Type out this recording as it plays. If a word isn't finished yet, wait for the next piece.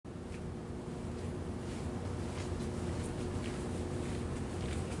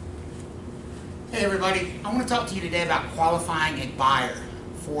Hey everybody, I want to talk to you today about qualifying a buyer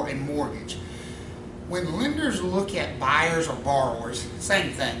for a mortgage. When lenders look at buyers or borrowers,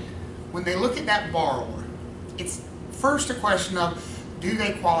 same thing. When they look at that borrower, it's first a question of, do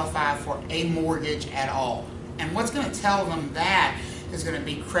they qualify for a mortgage at all? And what's going to tell them that is going to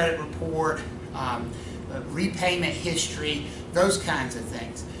be credit report, repayment history, those kinds of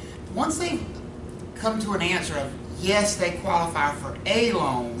things. Once they come to an answer of yes, they qualify for a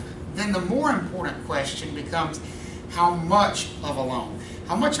loan, then the more important question becomes how much of a loan?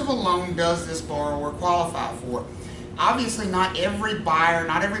 How much of a loan does this borrower qualify for? Obviously not every buyer,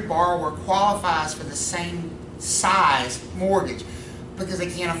 not every borrower qualifies for the same size mortgage because they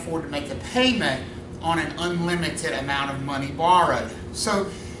can't afford to make a payment on an unlimited amount of money borrowed. So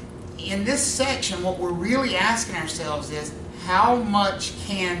in this section, what we're really asking ourselves is, how much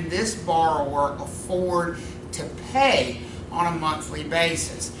can this borrower afford to pay on a monthly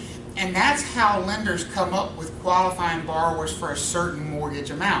basis? And that's how lenders come up with qualifying borrowers for a certain mortgage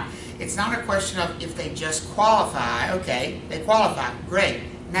amount. It's not a question of if they just qualify. Okay, they qualify, great.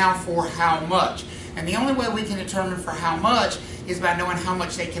 Now for how much? And the only way we can determine for how much is by knowing how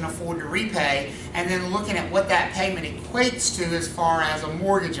much they can afford to repay and then looking at what that payment equates to as far as a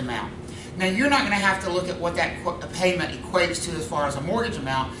mortgage amount. Now you're not going to have to look at what that payment equates to as far as a mortgage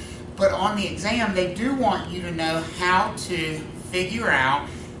amount, but on the exam they do want you to know how to figure out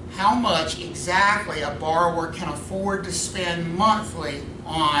how much exactly a borrower can afford to spend monthly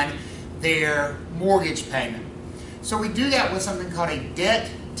on their mortgage payment. So we do that with something called a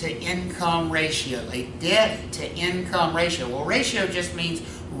debt to income ratio. A debt to income ratio. Well, ratio just means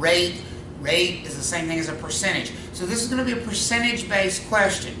rate. Rate is the same thing as a percentage. So this is going to be a percentage-based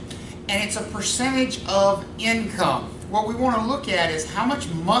question. And it's a percentage of income. What we want to look at is how much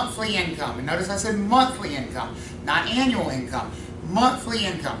monthly income, and notice I said monthly income, not annual income, monthly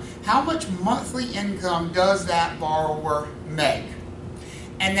income. How much monthly income does that borrower make?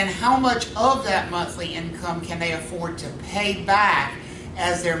 And then how much of that monthly income can they afford to pay back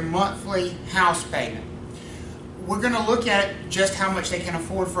as their monthly house payment? We're going to look at just how much they can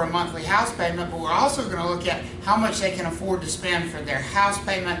afford for a monthly house payment, but we're also going to look at how much they can afford to spend for their house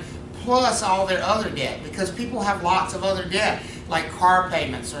payment plus all their other debt, because people have lots of other debt like car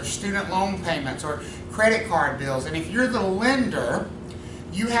payments or student loan payments or credit card bills. And if you're the lender,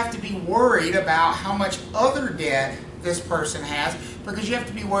 you have to be worried about how much other debt this person has, because you have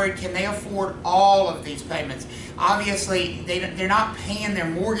to be worried, can they afford all of these payments? Obviously, they're not paying their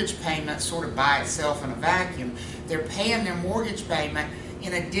mortgage payment sort of by itself in a vacuum. They're paying their mortgage payment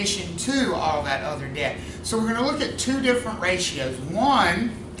in addition to all that other debt. So we're going to look at two different ratios.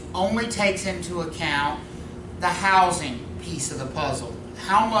 One only takes into account the housing piece of the puzzle.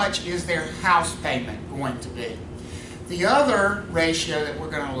 How much is their house payment going to be? The other ratio that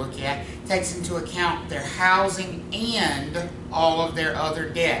we're going to look at takes into account their housing and all of their other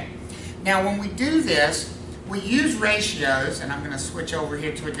debt. Now when we do this, we use ratios, and I'm going to switch over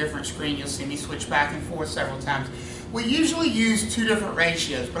here to a different screen. You'll see me switch back and forth several times. We usually use two different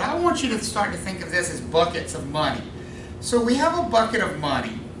ratios, but I want you to start to think of this as buckets of money. So we have a bucket of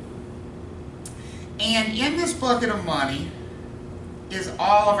money, and in this bucket of money is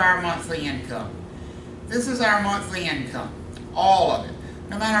all of our monthly income. This is our monthly income, all of it,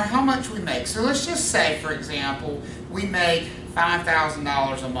 no matter how much we make. So let's just say, for example, we make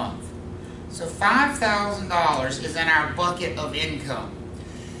 $5,000 a month. So $5,000 is in our bucket of income.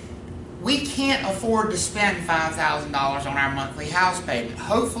 We can't afford to spend $5,000 on our monthly house payment.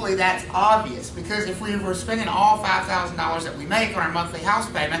 Hopefully that's obvious, because if we were spending all $5,000 that we make on our monthly house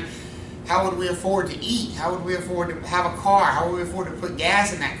payment, how would we afford to eat? How would we afford to have a car? How would we afford to put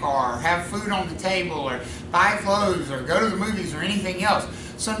gas in that car, or have food on the table, or buy clothes, or go to the movies, or anything else?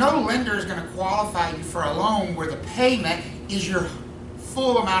 So no lender is going to qualify you for a loan where the payment is your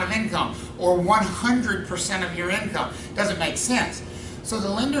full amount of income, or 100% of your income. Doesn't make sense. So the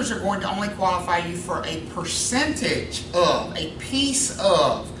lenders are going to only qualify you for a percentage of, a piece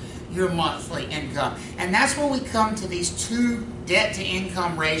of your monthly income. And that's where we come to these two debt to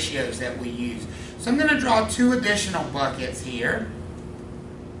income ratios that we use. So I'm going to draw two additional buckets here.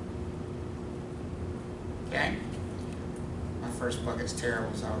 Okay. My first bucket's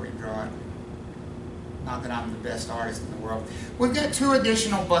terrible, so I'll redraw it. Not that I'm the best artist in the world. We've got two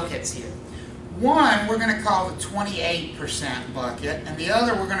additional buckets here. One we're going to call the 28% bucket, and the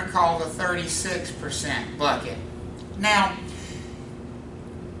other we're going to call the 36% bucket. Now,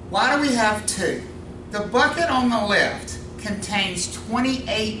 why do we have two? The bucket on the left contains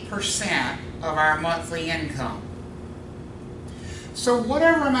 28% of our monthly income. So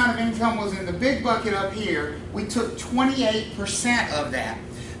whatever amount of income was in the big bucket up here, we took 28% of that.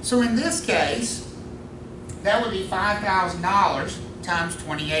 So in this case, that would be $5,000 times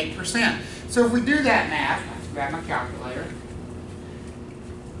 28%. So if we do that math, let's grab my calculator.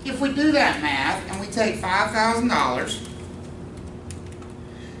 If we do that math and we take $5,000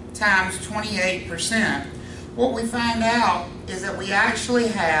 times 28%, what we find out is that we actually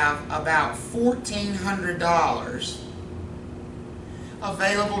have about $1,400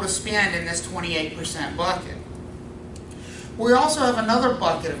 available to spend in this 28% bucket. We also have another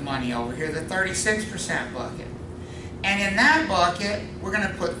bucket of money over here, the 36% bucket. And in that bucket, we're going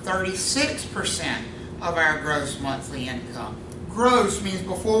to put 36% of our gross monthly income. Gross means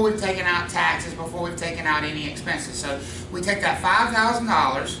before we've taken out taxes, before we've taken out any expenses. So we take that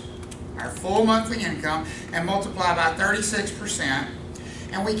 $5,000, our full monthly income, and multiply by 36%,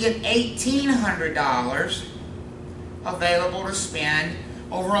 and we get $1,800 available to spend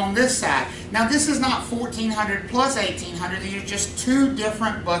over on this side. Now this is not $1,400 plus $1,800, these are just two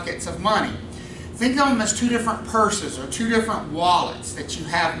different buckets of money. Think of them as two different purses or two different wallets that you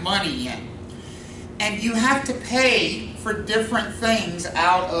have money in. And you have to pay for different things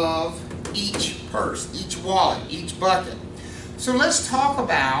out of each purse, each wallet, each bucket. So let's talk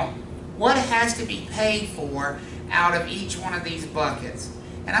about what has to be paid for out of each one of these buckets.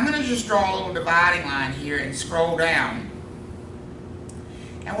 And I'm going to just draw a little dividing line here and scroll down.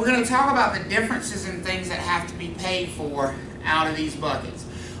 And we're going to talk about the differences in things that have to be paid for out of these buckets.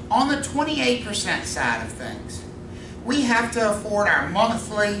 On the 28% side of things, we have to afford our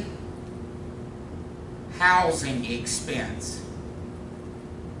monthly housing expense.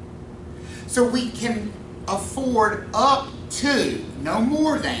 So we can afford up to, no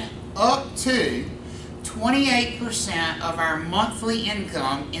more than, up to 28% of our monthly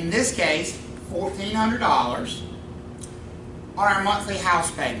income, in this case $1,400, on our monthly house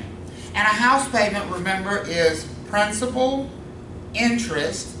payment. And a house payment, remember, is principal,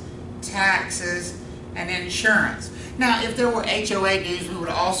 interest, taxes, and insurance. Now, if there were HOA dues, we would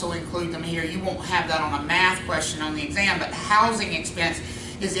also include them here. You won't have that on a math question on the exam, but housing expense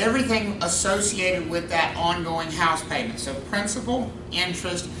is everything associated with that ongoing house payment. So principal,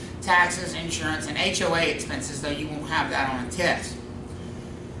 interest, taxes, insurance, and HOA expenses, though you won't have that on a test.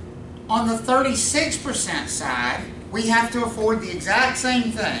 On the 36% side, we have to afford the exact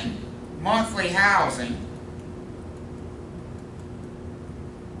same thing, monthly housing,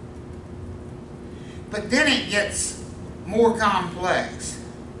 but then it gets more complex.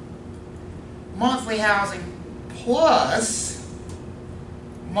 Monthly housing plus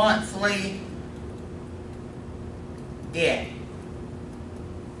monthly debt.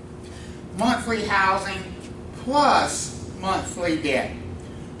 Monthly housing plus monthly debt.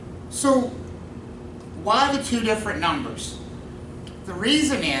 So why the two different numbers? The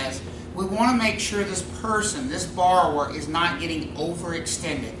reason is we want to make sure this person, this borrower, is not getting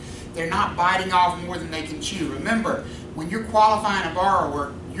overextended. They're not biting off more than they can chew. Remember, when you're qualifying a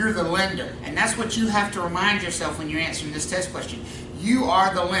borrower, you're the lender. And that's what you have to remind yourself when you're answering this test question. You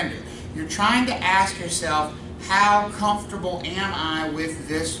are the lender. You're trying to ask yourself, how comfortable am I with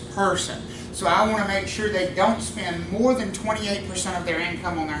this person? So I want to make sure they don't spend more than 28% of their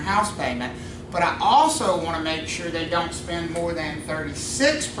income on their house payment, but I also want to make sure they don't spend more than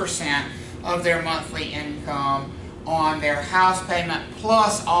 36% of their monthly income on their house payment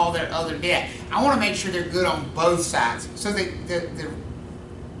plus all their other debt. I want to make sure they're good on both sides. So the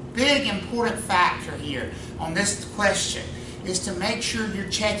big important factor here on this question is to make sure you're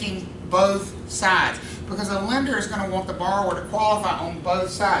checking both sides, because a lender is going to want the borrower to qualify on both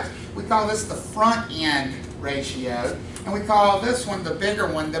sides. We call this the front end ratio, and we call this one, the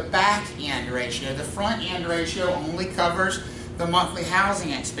bigger one, the back end ratio. The front end ratio only covers the monthly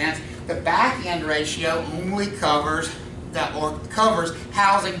housing expense. The back end ratio only covers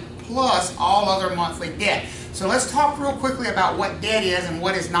housing plus all other monthly debt. So let's talk real quickly about what debt is and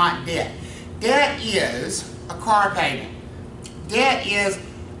what is not debt. Debt is a car payment. Debt is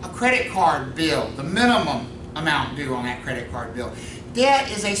a credit card bill, the minimum amount due on that credit card bill.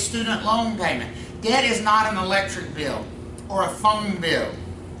 Debt is a student loan payment. Debt is not an electric bill or a phone bill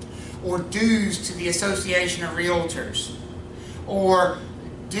or dues to the Association of Realtors or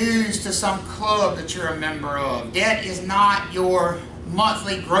dues to some club that you're a member of. Debt is not your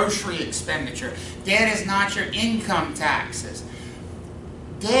monthly grocery expenditure. Debt is not your income taxes.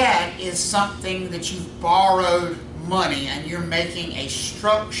 Debt is something that you've borrowed money and you're making a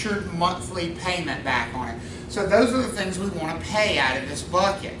structured monthly payment back on it. So those are the things we want to pay out of this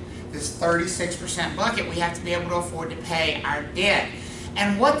bucket. This 36% bucket, we have to be able to afford to pay our debt.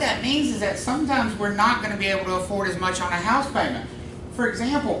 And what that means is that sometimes we're not going to be able to afford as much on a house payment. For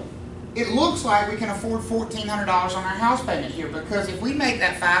example, it looks like we can afford $1,400 on our house payment here, because if we make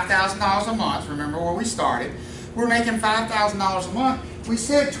that $5,000 a month, remember where we started, we're making $5,000 a month. We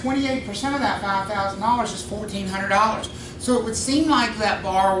said 28% of that $5,000 is $1,400. So it would seem like that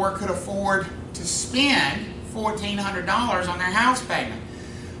borrower could afford to spend $1,400 on their house payment.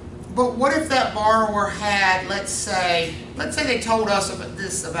 But what if that borrower had, let's say they told us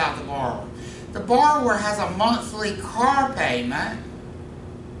this about the borrower. The borrower has a monthly car payment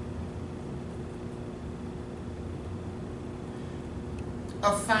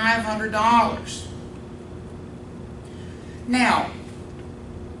of $500. Now,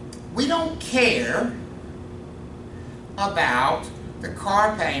 we don't care about the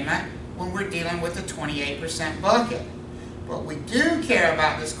car payment when we're dealing with the 28% bucket. But we do care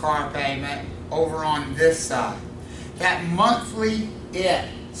about this car payment over on this side, that monthly debt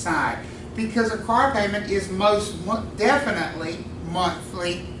side, because a car payment is most definitely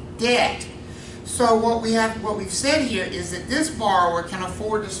monthly debt. So what we've said here is that this borrower can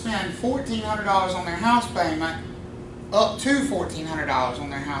afford to spend $1,400 on their house payment, up to $1,400 on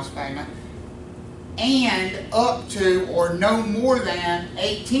their house payment, and up to or no more than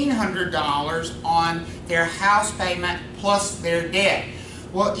 $1,800 on their house payment plus their debt.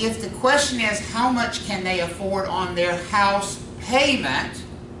 Well, if the question is how much can they afford on their house payment,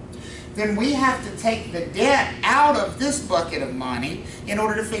 then we have to take the debt out of this bucket of money in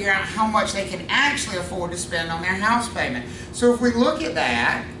order to figure out how much they can actually afford to spend on their house payment. So if we look at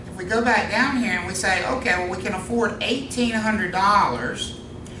that, if we go back down here and we say, okay, well, we can afford $1,800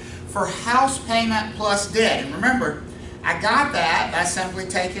 for house payment plus debt. And remember, I got that by simply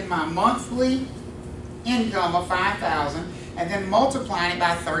taking my monthly income of $5,000 and then multiplying it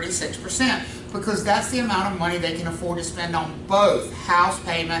by 36%, because that's the amount of money they can afford to spend on both house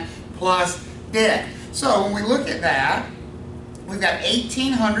payment plus debt. So when we look at that, we've got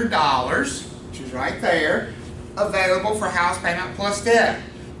 $1,800, which is right there, available for house payment plus debt.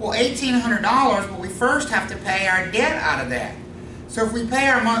 Well, $1,800, but we first have to pay our debt out of that. So if we pay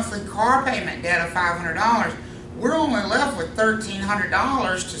our monthly car payment debt of $500, we're only left with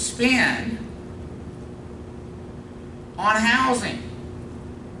 $1,300 to spend on housing,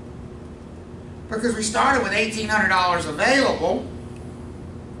 because we started with $1,800 available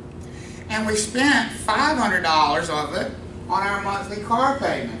and we spent $500 of it on our monthly car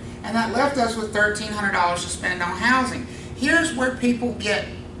payment, and that left us with $1,300 to spend on housing. Here's where people get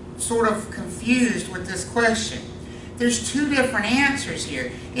sort of confused with this question. There's two different answers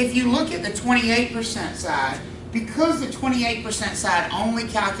here. If you look at the 28% side, because the 28% side only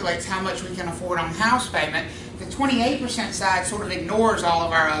calculates how much we can afford on house payment, the 28% side sort of ignores all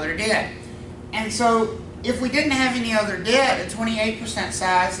of our other debt. And so if we didn't have any other debt, the 28%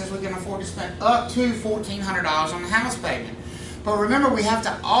 side says we can afford to spend up to $1,400 on the house payment. But remember, we have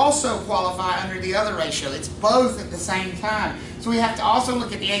to also qualify under the other ratio. It's both at the same time. So we have to also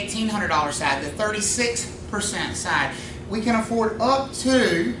look at the $1,800 side, the 36% side. We can afford up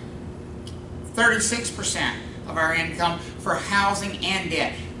to 36% of our income for housing and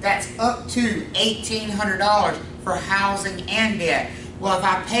debt. That's up to $1,800 for housing and debt. Well, if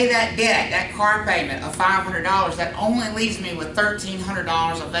I pay that debt, that car payment of $500, that only leaves me with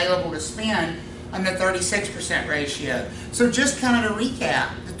 $1,300 available to spend on the 36% ratio. So just kind of to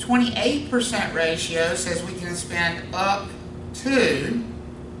recap, the 28% ratio says we can spend up to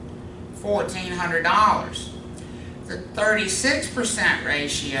 $1,400. The 36%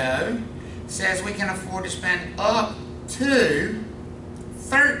 ratio says we can afford to spend up to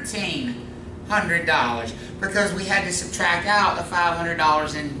 $1,300, because we had to subtract out the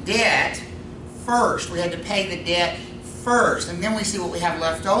 $500 in debt first. We had to pay the debt first, and then we see what we have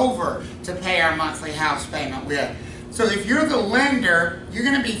left over to pay our monthly house payment with. So if you're the lender, you're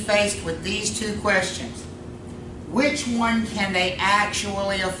going to be faced with these two questions. Which one can they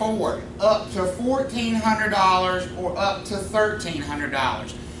actually afford? Up to $1,400 or up to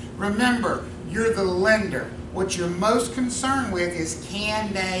 $1,300? Remember, you're the lender. What you're most concerned with is,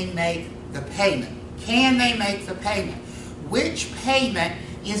 can they make the payment? Can they make the payment? Which payment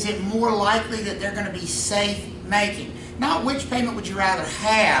is it more likely that they're going to be safe making? Not which payment would you rather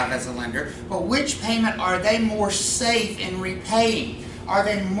have as a lender, but which payment are they more safe in repaying? Are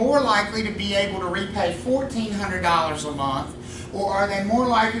they more likely to be able to repay $1,400 a month, or are they more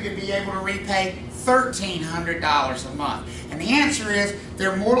likely to be able to repay $1,300 a month? And the answer is,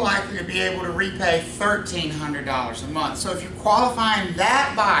 they're more likely to be able to repay $1,300 a month. So if you're qualifying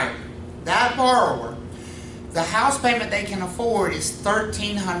that buyer, that borrower, the house payment they can afford is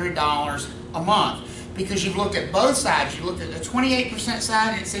 $1,300 a month. because you've looked at both sides. You looked at the 28%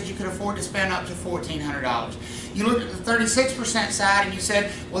 side and it said you could afford to spend up to $1,400. You looked at the 36% side and you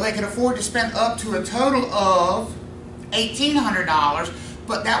said, well, they could afford to spend up to a total of $1,800,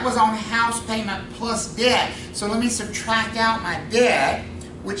 but that was on house payment plus debt. So let me subtract out my debt,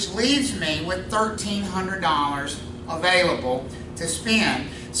 which leaves me with $1,300 available to spend.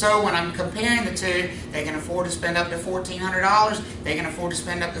 So when I'm comparing the two, they can afford to spend up to $1,400, they can afford to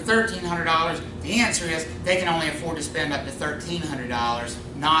spend up to $1,300. The answer is they can only afford to spend up to $1,300,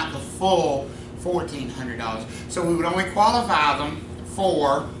 not the full $1,400. So we would only qualify them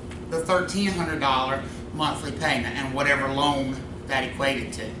for the $1,300 monthly payment and whatever loan that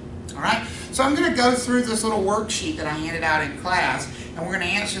equated to. Alright, so I'm going to go through this little worksheet that I handed out in class, and we're going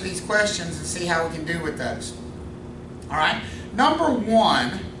to answer these questions and see how we can do with those. Alright, number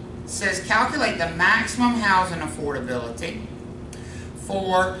 1 says calculate the maximum housing affordability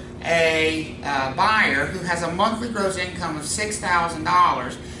for a buyer who has a monthly gross income of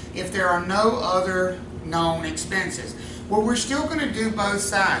 $6,000 if there are no other known expenses. Well, we're still going to do both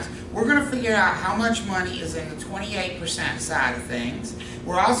sides. We're going to figure out how much money is in the 28% side of things.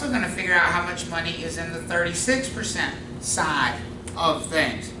 We're also going to figure out how much money is in the 36% side of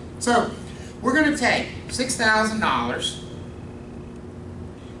things. So, we're going to take $6,000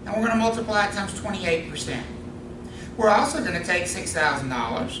 and we're going to multiply it times 28%. We're also going to take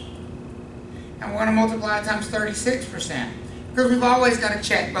 $6,000 and we're going to multiply it times 36%, because we've always got to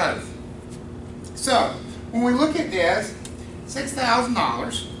check both. So, when we look at this,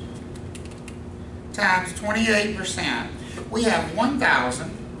 $6,000 times 28%, we have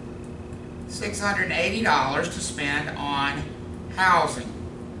 $1,680 to spend on housing.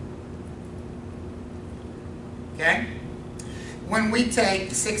 Okay? When we take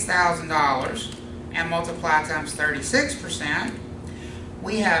 $6,000 and multiply times 36%,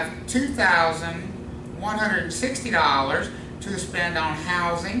 we have $2,160 to spend on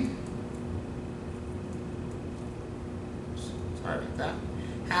housing. Sorry about that.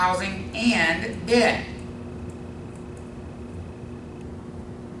 Housing and debt.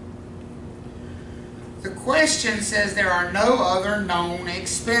 The question says there are no other known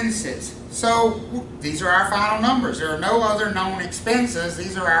expenses. So these are our final numbers. There are no other known expenses.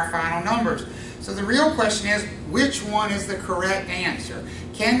 These are our final numbers. So the real question is, which one is the correct answer?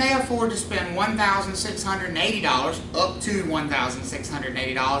 Can they afford to spend $1,680 up to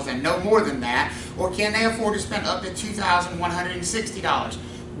 $1,680 and no more than that? Or can they afford to spend up to $2,160?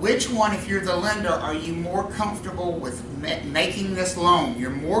 Which one, if you're the lender, are you more comfortable with making this loan?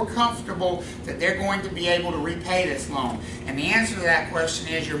 You're more comfortable that they're going to be able to repay this loan. And the answer to that question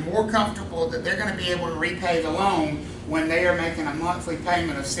is you're more comfortable that they're going to be able to repay the loan when they are making a monthly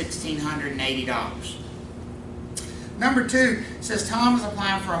payment of $1,680. Number 2 says Tom is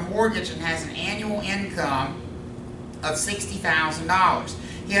applying for a mortgage and has an annual income of $60,000.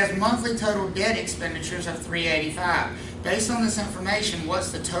 He has monthly total debt expenditures of $385. Based on this information,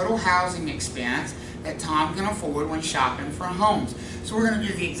 what's the total housing expense that Tom can afford when shopping for homes? So we're going to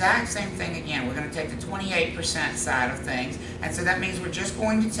do the exact same thing again. We're going to take the 28% side of things, and so that means we're just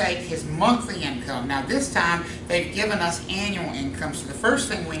going to take his monthly income. Now this time, they've given us annual income, so the first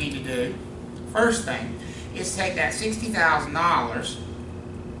thing we need to do, is take that $60,000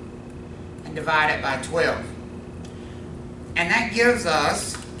 and divide it by 12. And that gives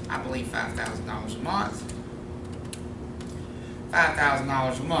us, I believe, $5,000 a month.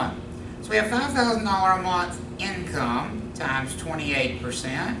 $5,000 a month. So we have $5,000 a month income times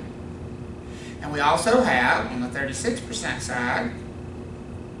 28%. And we also have, on the 36% side,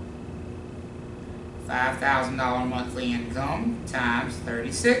 $5,000 monthly income times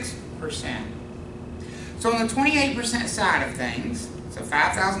 36%. So on the 28% side of things, so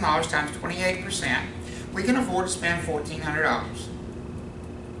 $5,000 times 28%, we can afford to spend $1,400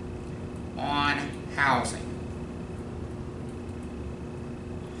 on housing.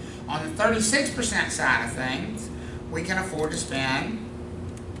 On the 36% side of things, we can afford to spend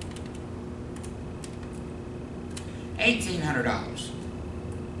 $1,800.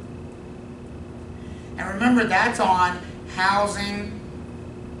 And remember, that's on housing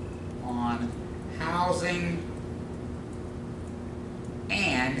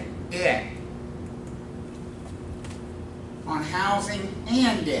and debt. On housing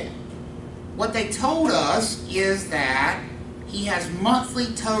and debt. What they told us is that he has monthly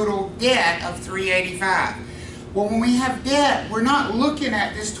total debt of $385. Well, when we have debt, we're not looking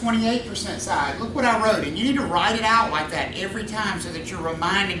at this 28% side. Look what I wrote, and you need to write it out like that every time so that you're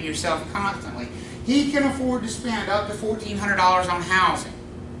reminding yourself constantly. He can afford to spend up to $1,400 on housing.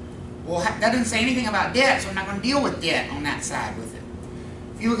 Well, that doesn't say anything about debt, so I'm not going to deal with debt on that side with it.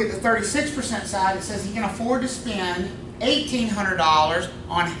 If you look at the 36% side, it says he can afford to spend $1,800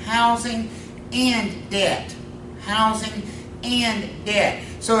 on housing and debt. Housing and debt.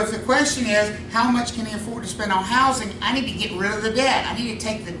 So if the question is, how much can he afford to spend on housing? I need to get rid of the debt. I need to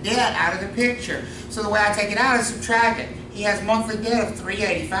take the debt out of the picture. So the way I take it out is subtract it. He has monthly debt of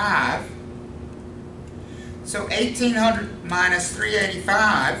 $385. So $1,800 minus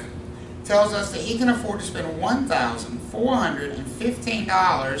 $385 tells us that he can afford to spend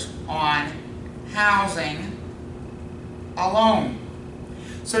 $1,415 on housing alone.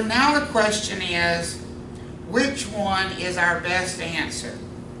 So now the question is, which one is our best answer?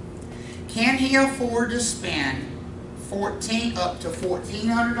 Can he afford to spend up to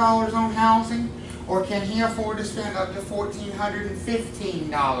 $1,400 on housing, or can he afford to spend up to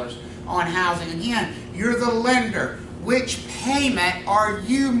 $1,415 on housing? Again, you're the lender. Which payment are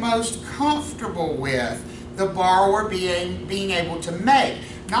you most comfortable with the borrower being able to make?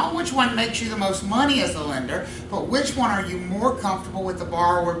 Not which one makes you the most money as the lender, but which one are you more comfortable with the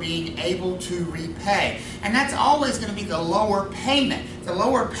borrower being able to repay? And that's always going to be the lower payment. The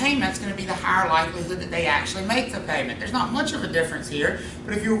lower payment is going to be the higher likelihood that they actually make the payment. There's not much of a difference here,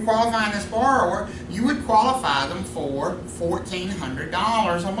 but if you were qualifying this borrower, you would qualify them for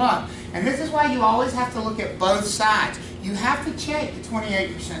 $1,400 a month. And this is why you always have to look at both sides. You have to check the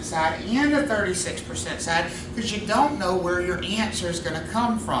 28% side and the 36% side because you don't know where your answer is going to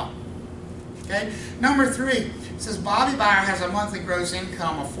come from. Okay? Number 3, it says Bobby Byer has a monthly gross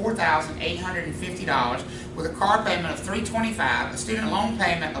income of $4,850 with a car payment of $325, a student loan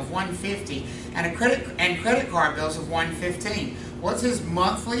payment of $150, and credit card bills of $115. What's his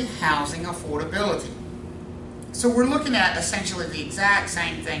monthly housing affordability? So we're looking at essentially the exact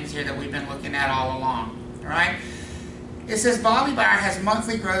same things here that we've been looking at all along. All right? It says Bobby Byer has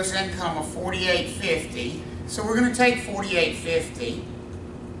monthly gross income of $4,850. So we're going to take $4,850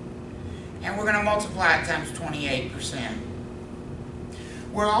 and we're going to multiply it times 28%.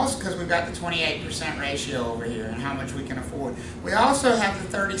 We're also, because we've got the 28% ratio over here and how much we can afford. We also have the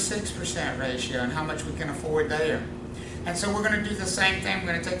 36% ratio and how much we can afford there. And so we're going to do the same thing.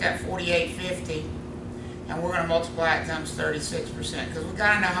 We're going to take that $4,850 and we're going to multiply it times 36% because we've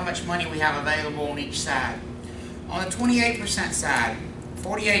got to know how much money we have available on each side. On the 28% side,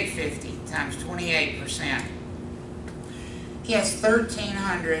 $4,850 times 28%, he has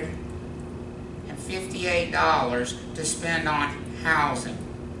 $1,358 to spend on housing.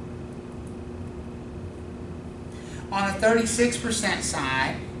 On the 36%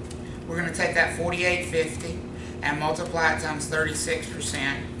 side, we're going to take that $4,850 and multiply it times 36%,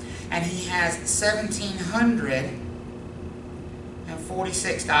 and he has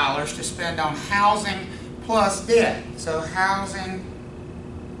 $1,746 to spend on housing plus debt. So housing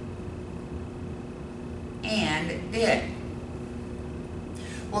and debt.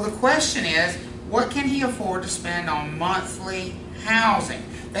 Well, the question is, what can he afford to spend on monthly housing?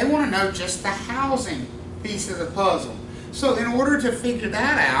 They want to know just the housing piece of the puzzle. So in order to figure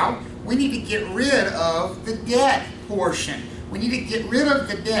that out, we need to get rid of the debt portion. We need to get rid of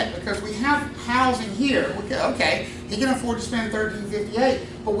the debt because we have housing here. Okay, he can afford to spend $1,358,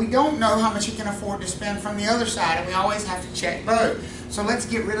 but we don't know how much he can afford to spend from the other side, and we always have to check both. So let's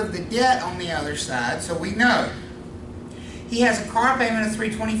get rid of the debt on the other side so we know. He has a car payment of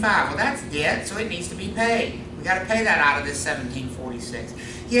 $325. Well, that's debt, so it needs to be paid. We got to pay that out of this $1,746.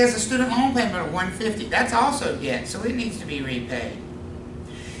 He has a student loan payment of $150. That's also debt, so it needs to be repaid.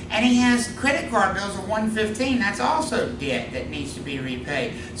 And he has credit card bills of $115. That's also debt that needs to be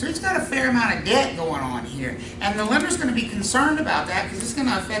repaid. So he's got a fair amount of debt going on here. And the lender's going to be concerned about that because it's going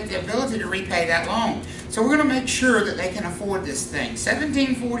to affect the ability to repay that loan. So we're going to make sure that they can afford this thing.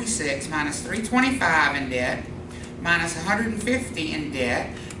 $1,746 minus $325 in debt, minus $150 in debt,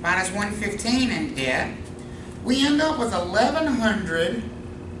 minus $115 in debt. We end up with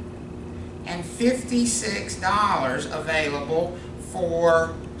 $1,156 available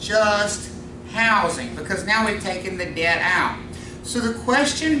for just housing because now we've taken the debt out. So the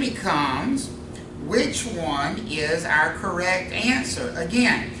question becomes, which one is our correct answer?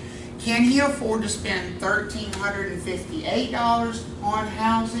 Again, can he afford to spend $1,358 on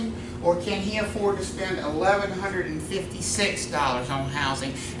housing, or can he afford to spend $1,156 on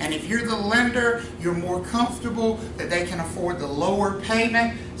housing? And if you're the lender, you're more comfortable that they can afford the lower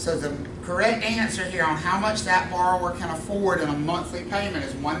payment. So the correct answer here on how much that borrower can afford in a monthly payment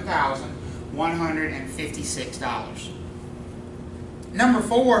is $1,156. Number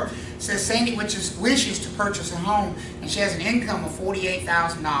 4 says Sandy wishes to purchase a home and she has an income of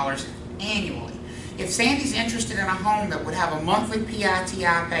 $48,000 annually. If Sandy's interested in a home that would have a monthly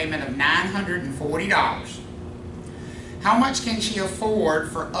PITI payment of $940, how much can she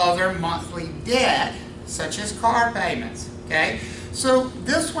afford for other monthly debt, such as car payments, okay? So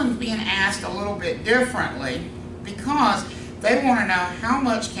this one's being asked a little bit differently because they want to know how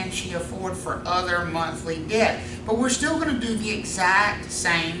much can she afford for other monthly debt. But we're still going to do the exact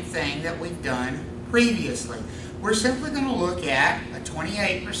same thing that we've done previously. We're simply going to look at a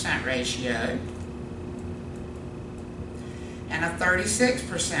 28% ratio and a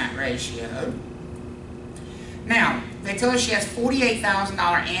 36% ratio. Now, they tell us she has $48,000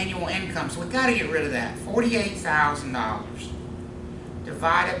 annual income, so we've got to get rid of that. $48,000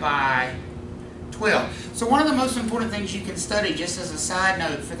 divided by 12. So one of the most important things you can study, just as a side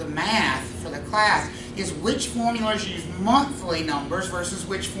note for the math, for the class, is which formulas use monthly numbers versus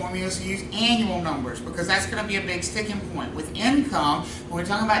which formulas use annual numbers, because that's going to be a big sticking point. With income, when we're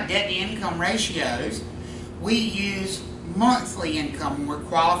talking about debt to income ratios, we use monthly income when we're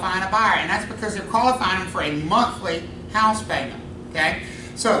qualifying a buyer, and that's because they're qualifying them for a monthly house payment, okay?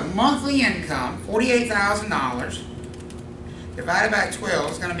 So monthly income, $48,000 divided by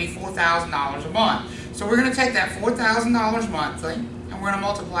 12 is going to be $4,000 a month. So we're going to take that $4,000 monthly and we're going to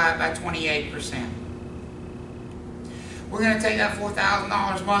multiply it by 28%. We're going to take that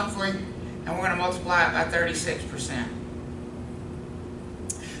 $4,000 monthly and we're going to multiply it by 36%.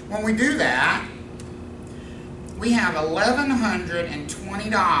 When we do that, we have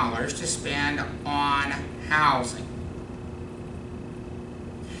 $1,120 to spend on housing.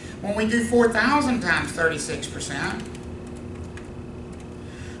 When we do 4,000 times 36%,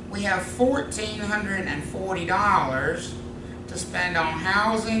 we have $1,440 to spend on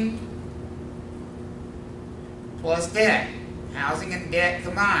housing plus debt. Housing and debt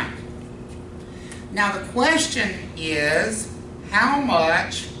combined. Now the question is, how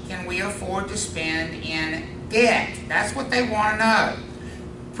much can we afford to spend in debt? That's what they want to know.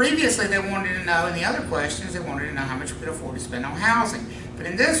 Previously they wanted to know, in the other questions, they wanted to know how much we could afford to spend on housing. But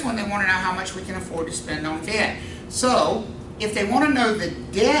in this one, they want to know how much we can afford to spend on debt. So, if they want to know the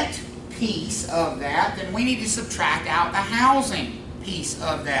debt piece of that, then we need to subtract out the housing piece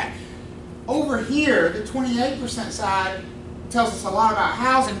of that. Over here, the 28% side tells us a lot about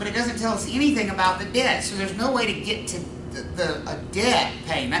housing, but it doesn't tell us anything about the debt. So there's no way to get to a debt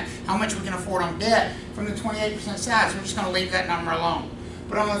payment, how much we can afford on debt, from the 28% side. So we're just going to leave that number alone.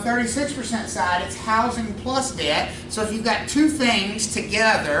 But on the 36% side, it's housing plus debt. So if you've got two things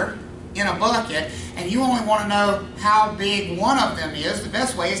together in a bucket, and you only want to know how big one of them is, the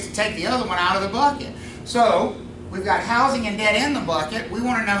best way is to take the other one out of the bucket. So we've got housing and debt in the bucket. We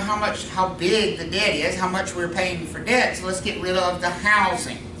want to know how big the debt is, how much we're paying for debt. So let's get rid of the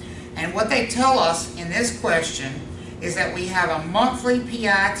housing. And what they tell us in this question is that we have a monthly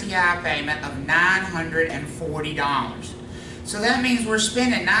PITI payment of $940. So that means we're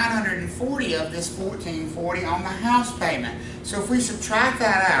spending $940 of this $1,440 on the house payment. So if we subtract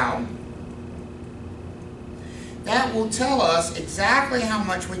that out, that will tell us exactly how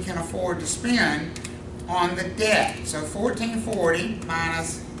much we can afford to spend on the debt. So $1,440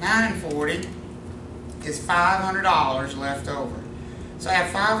 minus $940 is $500 left over. So I have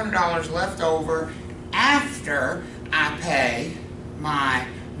 $500 left over after I pay my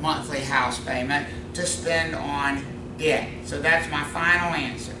monthly house payment to spend on debt. So that's my final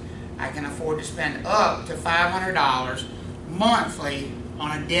answer. I can afford to spend up to $500 monthly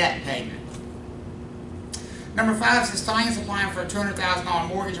on a debt payment. Number 5 says Tanya's applying for a $200,000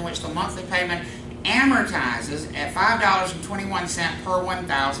 mortgage in which the monthly payment amortizes at $5.21 per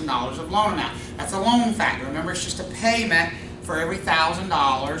 $1,000 of loan amount. That's a loan factor. Remember, it's just a payment for every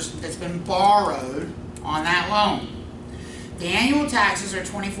 $1,000 that's been borrowed on that loan. The annual taxes are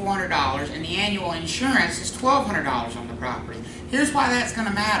 $2,400 and the annual insurance is $1,200 on the property. Here's why that's going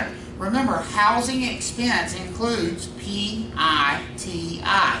to matter. Remember, housing expense includes PITI,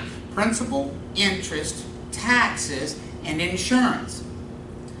 principal, interest, taxes, and insurance.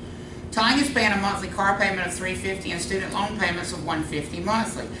 Tanya's paying a monthly car payment of $350 and student loan payments of $150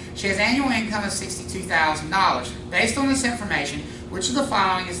 monthly. She has annual income of $62,000. Based on this information, which of the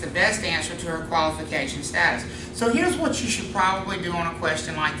following is the best answer to her qualification status? So here's what you should probably do on a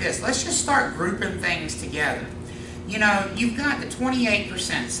question like this. Let's just start grouping things together. You know, you've got the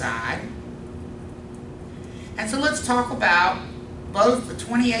 28% side. And so let's talk about both the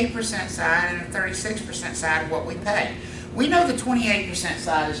 28% side and the 36% side of what we pay. We know the 28%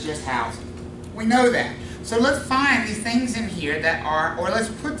 side is just housing. We know that. So let's find these things in here that are, or let's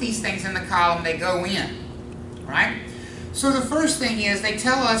put these things in the column they go in, right? So the first thing is they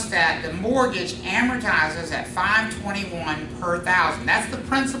tell us that the mortgage amortizes at $521 per thousand. That's the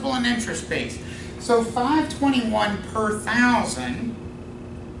principal and interest piece. So $521 per thousand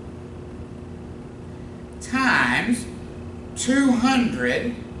times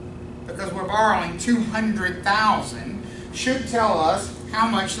 200, because we're borrowing 200,000, should tell us how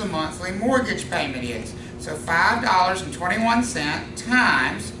much the monthly mortgage payment is. So $5.21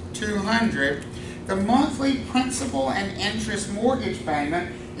 times 200, the monthly principal and interest mortgage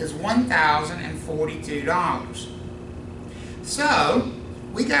payment is $1,042. So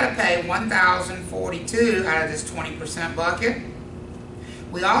we got to pay $1,042 out of this 20% bucket.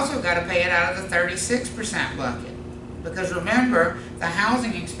 We also got to pay it out of the 36% bucket, because remember, the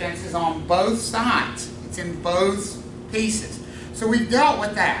housing expense is on both sides. It's in both pieces. So we've dealt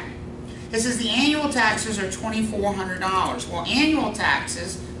with that. It says the annual taxes are $2,400. Well, annual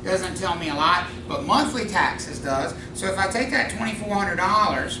taxes doesn't tell me a lot, but monthly taxes does. So if I take that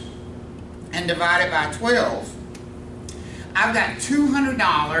 $2,400 and divide it by 12, I've got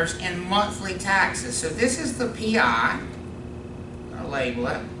 $200 in monthly taxes. So this is the PI. I'm going to label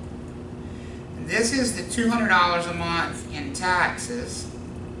it. And this is the $200 a month in taxes.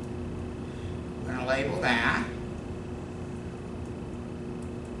 I'm going to label that.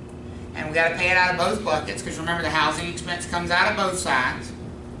 And we got to pay it out of both buckets, because remember, the housing expense comes out of both sides.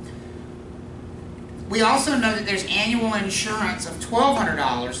 We also know that there's annual insurance of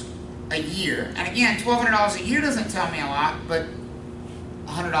 $1,200 a year. And again, $1,200 a year doesn't tell me a lot, but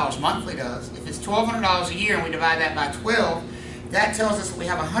 $100 monthly does. If it's $1,200 a year and we divide that by 12, that tells us that we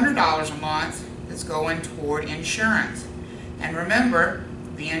have $100 a month that's going toward insurance. And remember,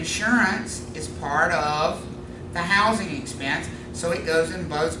 the insurance is part of the housing expense, so it goes in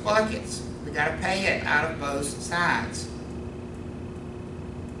both buckets. We got to pay it out of both sides.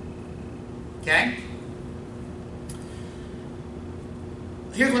 Okay?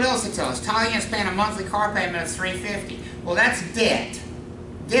 Here's what else it tells us. Talia is paying a monthly car payment of $350. Well, that's debt.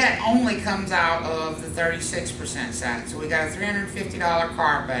 Debt only comes out of the 36% side. So we got a $350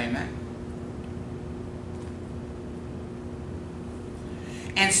 car payment.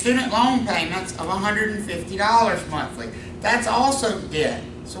 And student loan payments of $150 monthly. That's also debt.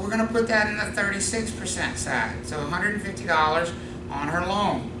 So we're going to put that in the 36% side. So $150 on her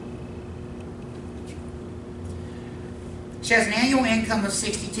loan. She has an annual income of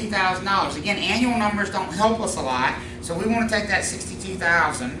 $62,000. Again, annual numbers don't help us a lot, so we want to take that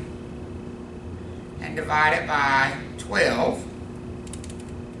 $62,000 and divide it by 12.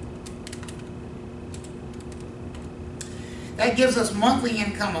 That gives us monthly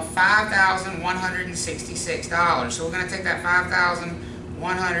income of $5,166. So we're going to take that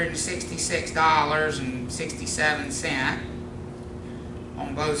 $5,166.67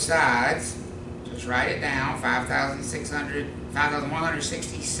 on both sides. Just write it down,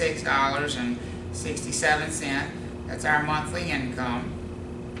 $5,166.67. That's our monthly income.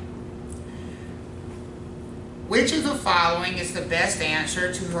 Which of the following is the best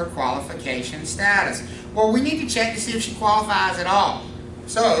answer to her qualification status? Well, we need to check to see if she qualifies at all.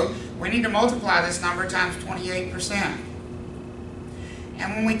 So we need to multiply this number times 28%.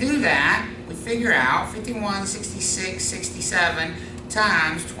 And when we do that, we figure out 5166.67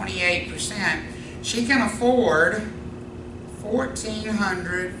 times 28%. She can afford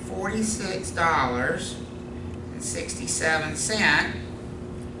 $1,446.67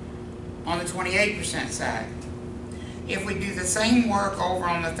 on the 28% side. If we do the same work over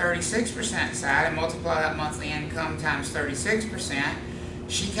on the 36% side and multiply that monthly income times 36%,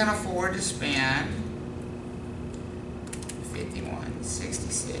 she can afford to spend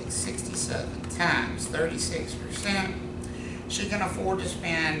 5166.67 times 36%. She can afford to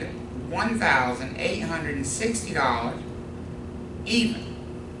spend $1,860 even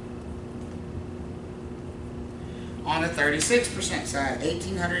on the 36% side,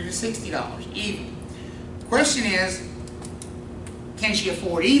 $1,860 even. The question is, can she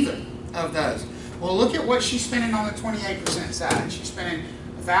afford either of those? Well, look at what she's spending on the 28% side. She's spending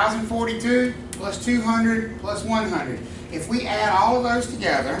 $1,042 plus $200 plus $100. If we add all of those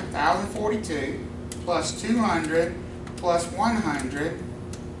together, $1,042 plus $200 plus $100,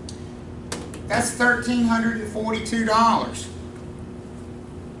 that's $1,342.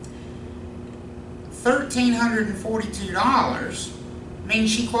 $1,342 means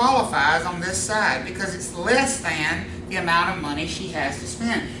she qualifies on this side because it's less than the amount of money she has to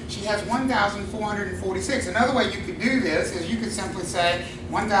spend. She has $1,446. Another way you could do this is you could simply say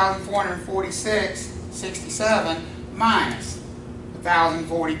 $1,446.67 minus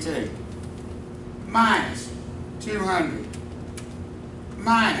 $1,042 minus $200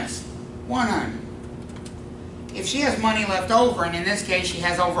 minus $100. If she has money left over, and in this case she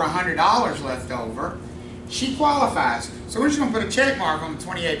has over $100 left over, she qualifies. So we're just going to put a check mark on the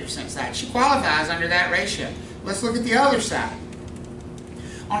 28% side. She qualifies under that ratio. Let's look at the other side.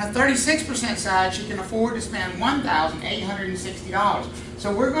 On the 36% side, she can afford to spend $1,860.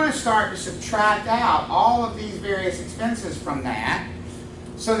 So we're going to start to subtract out all of these various expenses from that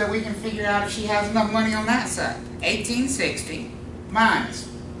so that we can figure out if she has enough money on that side. 1860 minus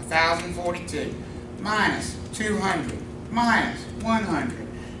 1,042 minus 200 minus 100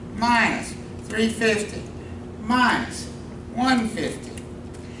 minus 350 minus 150.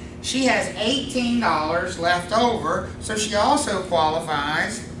 She has $18 left over, so she also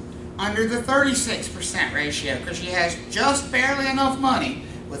qualifies under the 36% ratio because she has just barely enough money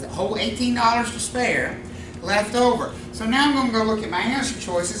with a whole $18 to spare left over. So now I'm going to go look at my answer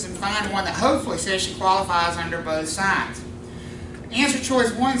choices and find one that hopefully says she qualifies under both sides. Answer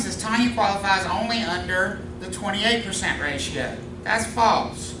choice 1 says Tanya qualifies only under the 28% ratio. That's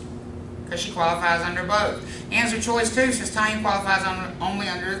false, because she qualifies under both. Answer choice 2 says Tanya qualifies only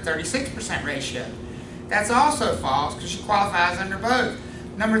under the 36% ratio. That's also false, because she qualifies under both.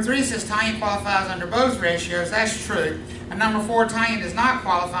 Number 3 says Tanya qualifies under both ratios. That's true. And number 4, Tanya does not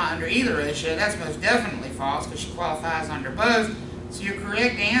qualify under either ratio. That's most definitely false, because she qualifies under both. So your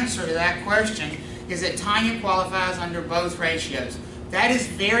correct answer to that question is that Tanya qualifies under both ratios. That is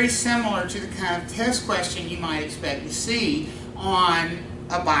very similar to the kind of test question you might expect to see on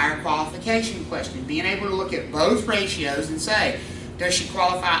a buyer qualification question. Being able to look at both ratios and say, does she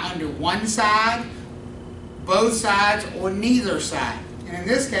qualify under one side, both sides, or neither side? And in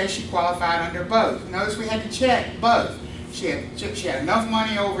this case, she qualified under both. Notice we had to check both. She had enough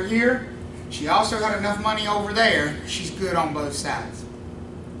money over here. She also had enough money over there. She's good on both sides.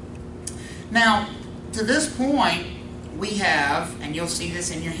 Now, to this point, we have, and you'll see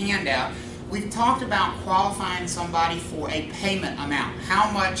this in your handout, we've talked about qualifying somebody for a payment amount.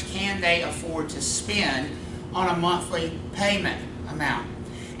 How much can they afford to spend on a monthly payment amount?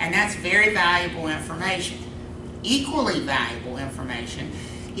 And that's very valuable information. Equally valuable information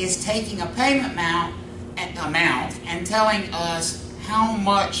is taking a payment amount and telling us how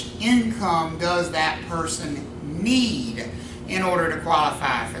much income does that person need in order to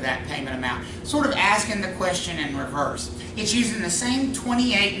qualify for that payment amount. Sort of asking the question in reverse. It's using the same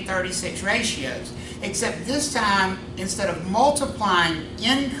 28 and 36 ratios, except this time, instead of multiplying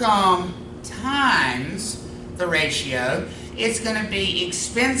income times the ratio, it's going to be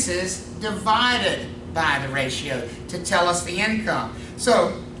expenses divided by the ratio to tell us the income.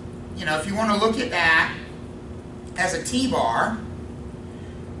 So, you know, if you want to look at that as a T-bar,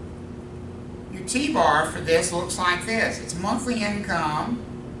 your T-bar for this looks like this. It's monthly income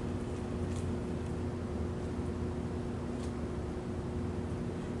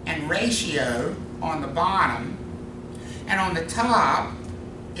and ratio on the bottom, and on the top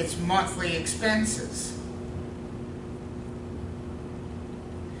it's monthly expenses.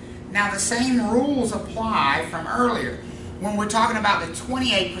 Now the same rules apply from earlier when we're talking about the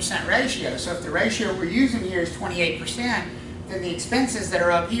 28% ratio. So if the ratio we're using here is 28%, then the expenses that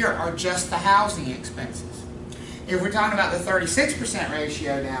are up here are just the housing expenses. If we're talking about the 36%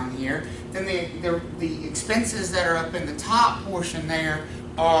 ratio down here, then the expenses that are up in the top portion there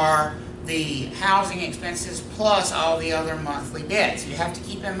are the housing expenses plus all the other monthly debts. You have to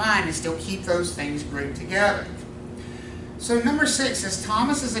keep in mind and still keep those things grouped together. So number 6 says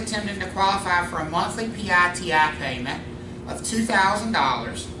Thomas is attempting to qualify for a monthly PITI payment of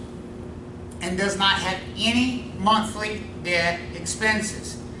 $2,000 and does not have any monthly debt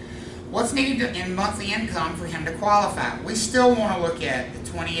expenses. What's needed in monthly income for him to qualify? We still want to look at the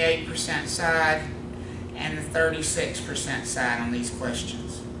 28% side and the 36% side on these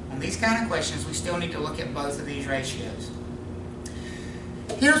questions. On these kind of questions, we still need to look at both of these ratios.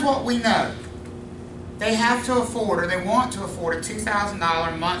 Here's what we know. They have to afford, or they want to afford, a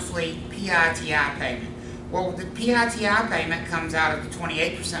 $2,000 monthly PITI payment. Well, the PITI payment comes out of the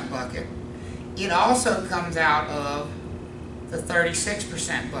 28% bucket. It also comes out of the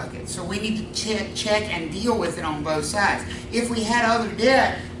 36% bucket. So we need to check and deal with it on both sides. If we had other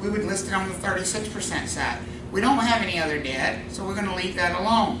debt, we would list it on the 36% side. We don't have any other debt, so we're going to leave that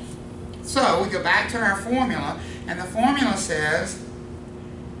alone. So we go back to our formula, and the formula says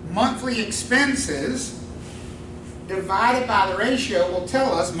monthly expenses divided by the ratio will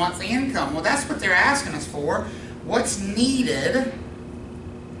tell us monthly income. Well, that's what they're asking us for. What's needed?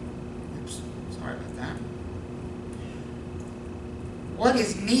 Oops, sorry about that. What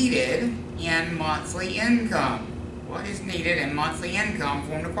is needed in monthly income? What is needed in monthly income for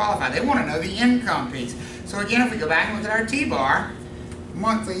them to qualify? They want to know the income piece. So again, if we go back and look at our T-bar,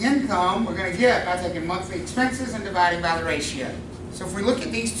 monthly income we're going to get by taking monthly expenses and dividing by the ratio. So if we look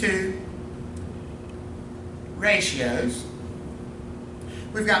at these two ratios,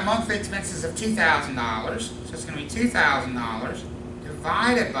 we've got monthly expenses of $2,000, so it's going to be $2,000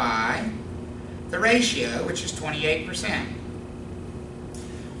 divided by the ratio, which is 28%.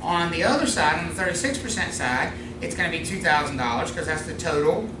 On the other side, on the 36% side, it's going to be $2,000 because that's the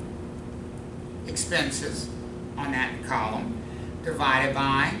total expenses on that column, divided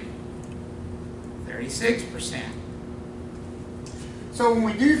by 36%. So when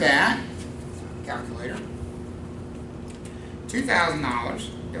we do that, calculator,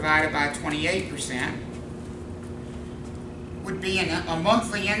 $2,000 divided by 28% would be a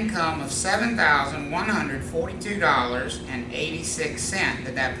monthly income of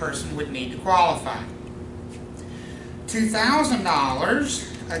 $7,142.86 that person would need to qualify. $2,000,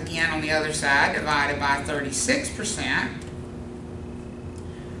 again on the other side, divided by 36%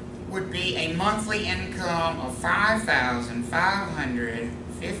 would be a monthly income of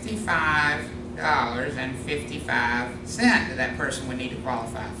 $5,555.55 that person would need to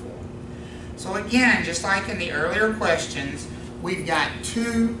qualify for. So again, just like in the earlier questions, we've got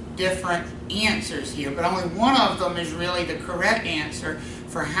two different answers here, but only one of them is really the correct answer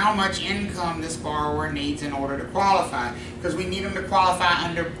for how much income this borrower needs in order to qualify, because we need them to qualify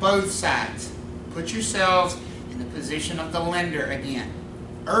under both sides. Put yourselves in the position of the lender again.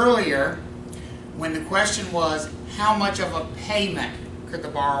 Earlier, when the question was how much of a payment could the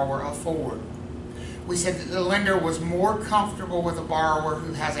borrower afford, we said that the lender was more comfortable with a borrower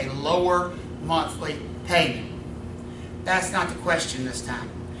who has a lower monthly payment. That's not the question this time.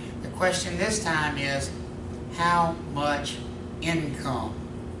 The question this time is, how much income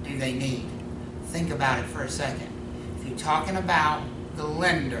do they need? Think about it for a second. If you're talking about the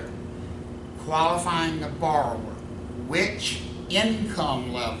lender qualifying the borrower, which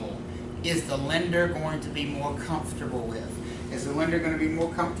income level is the lender going to be more comfortable with? Is the lender going to be more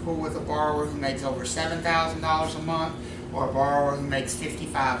comfortable with a borrower who makes over $7,000 a month, or a borrower who makes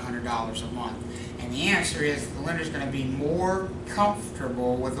 $5,500 a month? And the answer is the lender is going to be more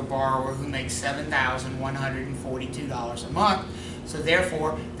comfortable with a borrower who makes $7,142 a month. So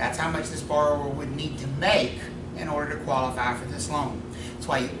therefore, that's how much this borrower would need to make in order to qualify for this loan. That's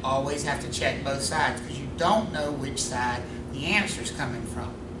why you always have to check both sides, because you don't know which side the answer is coming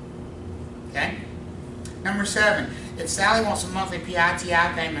from. Okay? Number 7, if Sally wants a monthly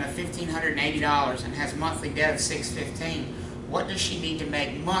PITI payment of $1,580 and has monthly debt of $615, what does she need to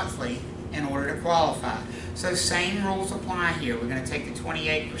make monthly in order to qualify? So same rules apply here. We're going to take the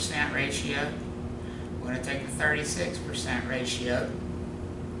 28% ratio. We're going to take the 36% ratio.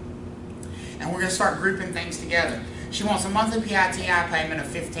 And we're going to start grouping things together. She wants a monthly PITI payment of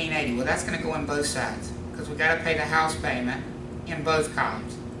 $1,580. Well, that's going to go in both sides, because we've got to pay the house payment in both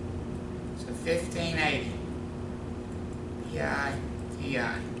columns. So $1,580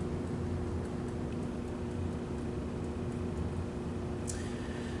 PITI.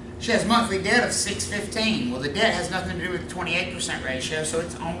 She has monthly debt of $615. Well, the debt has nothing to do with the 28% ratio, so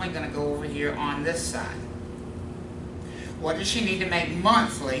it's only going to go over here on this side. What does she need to make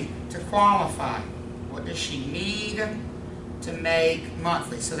monthly to qualify? What does she need to make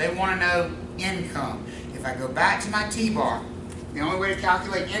monthly? So they want to know income. If I go back to my T-bar, the only way to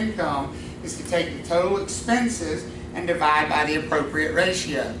calculate income is to take the total expenses and divide by the appropriate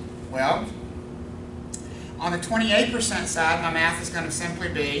ratio. Well, on the 28% side, my math is going to simply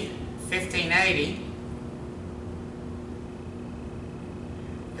be $1,580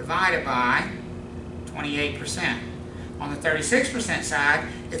 divided by 28%. On the 36% side,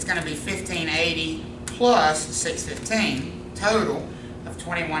 it's going to be $1,580 plus $615, total of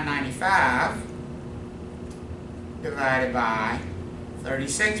 $2,195 divided by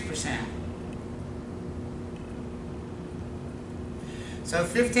 36%. So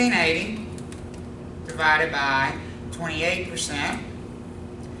 $1,580 divided by 28%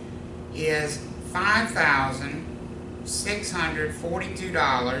 is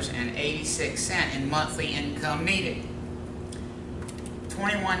 $5,642.86 in monthly income needed.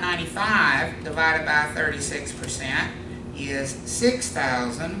 $2,195 divided by 36% is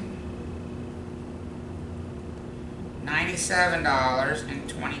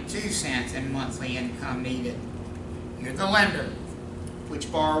 $6,097.22 in monthly income needed. You're the lender. Which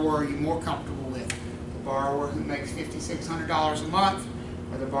borrower are you more comfortable with? The borrower who makes $5,600 a month,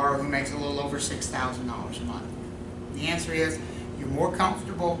 or the borrower who makes a little over $6,000 a month? The answer is you're more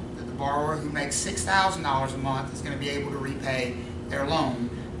comfortable that the borrower who makes $6,000 a month is going to be able to repay their loan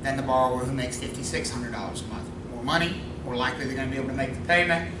than the borrower who makes $5,600 a month. More money, more likely they're going to be able to make the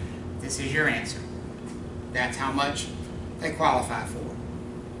payment. This is your answer. That's how much they qualify for.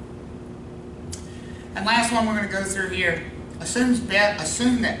 And last one we're going to go through here. Assume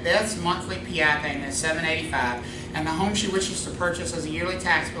that Beth's monthly PI payment is $785 and the home she wishes to purchase has a yearly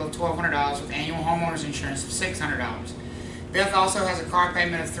tax bill of $1,200 with annual homeowner's insurance of $600. Beth also has a car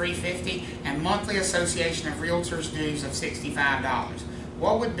payment of $350 and monthly Association of Realtors dues of $65.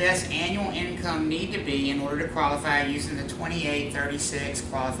 What would Beth's annual income need to be in order to qualify using the 2836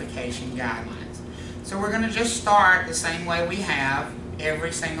 qualification guidelines? So we're going to just start the same way we have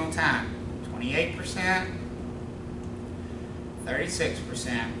every single time. 28%, 36%,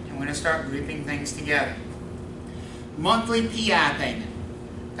 and we're going to start grouping things together. Monthly PI payment.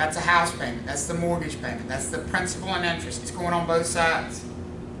 That's a house payment. That's the mortgage payment. That's the principal and interest. It's going on both sides.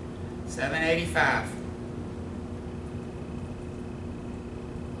 $785.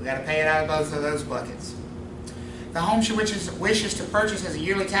 We got to pay it out of both of those buckets. The home she wishes to purchase has a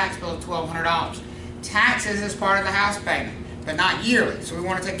yearly tax bill of $1,200. Taxes is part of the house payment, but not yearly. So we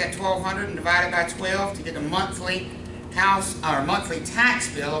want to take that $1,200 and divide it by 12 to get a monthly monthly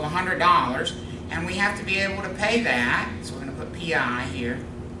tax bill of $100, and we have to be able to pay that. So we're going to put PI here.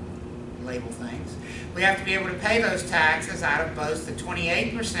 Label things. We have to be able to pay those taxes out of both the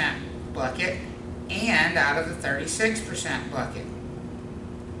 28% bucket and out of the 36% bucket.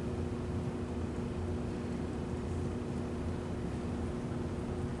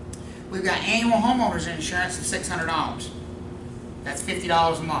 We've got annual homeowners insurance of $600. That's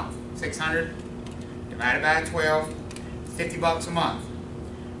 $50 a month. 600 divided by 12, $50 a month.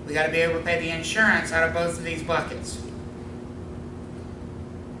 We got to be able to pay the insurance out of both of these buckets.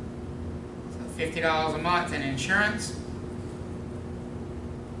 $50 a month in insurance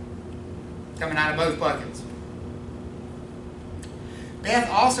coming out of both buckets. Beth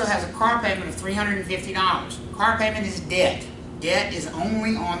also has a car payment of $350. Car payment is debt. Debt is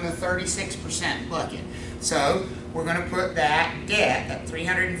only on the 36% bucket. So we're going to put that debt at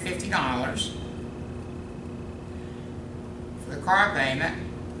 $350 for the car payment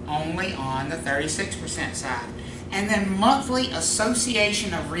only on the 36% side. And then monthly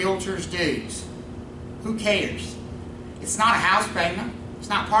Association of Realtors dues. Who cares? It's not a house payment. It's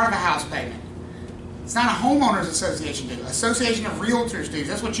not part of a house payment. It's not a homeowners association due. Association of Realtors dues.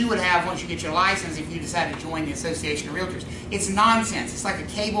 That's what you would have once you get your license if you decide to join the Association of Realtors. It's nonsense. It's like a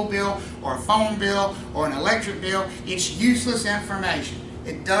cable bill or a phone bill or an electric bill. It's useless information.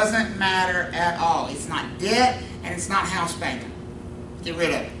 It doesn't matter at all. It's not debt and it's not house payment. Get rid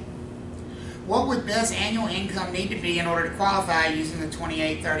of it. What would Beth's annual income need to be in order to qualify using the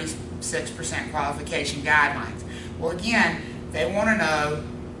 2836% qualification guidelines? Well, again, they want to know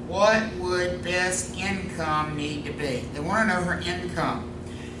what would Beth's income need to be. They want to know her income.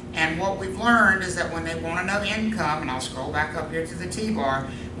 And what we've learned is that when they want to know income, and I'll scroll back up here to the T-bar,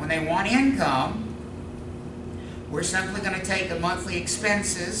 when they want income, we're simply going to take the monthly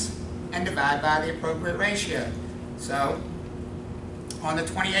expenses and divide by the appropriate ratio. So, on the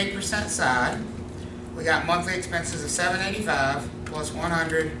 28% side, we got monthly expenses of $785 plus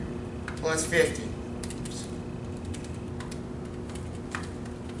 $100 plus $50.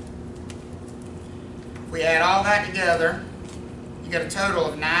 If we add all that together, you get a total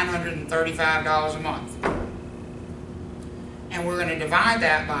of $935 a month. And we're going to divide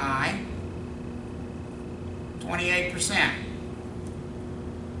that by 28%.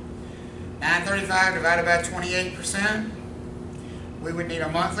 935 divided by 28%, we would need a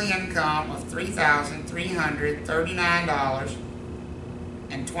monthly income of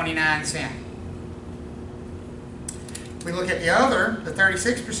 $3,339.29. If we look at the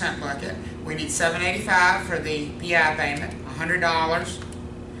 36% bucket, we need $785 for the PI payment, $100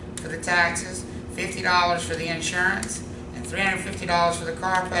 for the taxes, $50 for the insurance, and $350 for the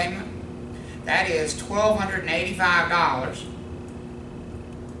car payment. That is $1,285.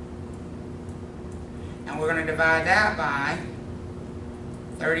 And we're going to divide that by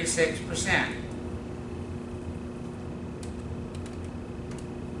 36%.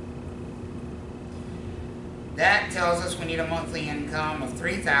 That tells us we need a monthly income of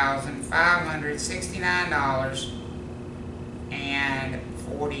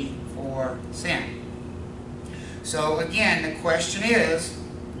 $3,569.44. So again, the question is,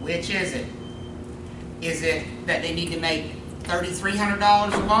 which is it? Is it that they need to make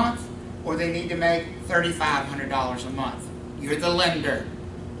 $3,300 a month, or they need to make $3,500 a month? You're the lender.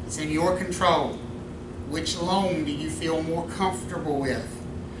 It's in your control. Which loan do you feel more comfortable with?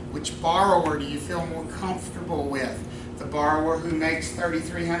 Which borrower do you feel more comfortable with? The borrower who makes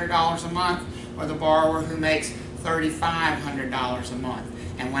 $3,300 a month, or the borrower who makes $3,500 a month?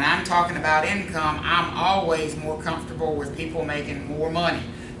 And when I'm talking about income, I'm always more comfortable with people making more money,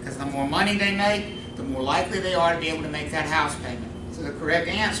 because the more money they make, the more likely they are to be able to make that house payment. So the correct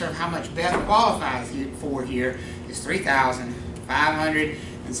answer of how much Beth qualifies for here is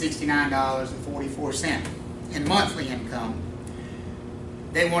 $3,569.44 in monthly income.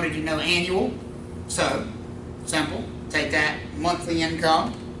 They wanted to know annual, so simple. Take that monthly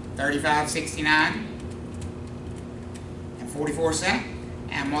income, $35.69 and 44 cents,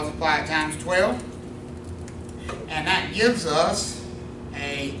 and multiply it times 12, and that gives us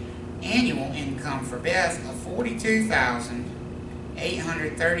a annual income for Beth of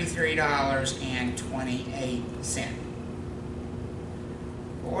 $42,833.28.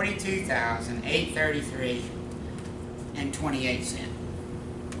 $42,833.28.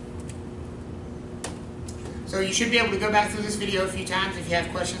 So you should be able to go back through this video a few times if you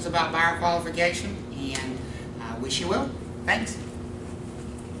have questions about buyer qualification, and I wish you well. Thanks.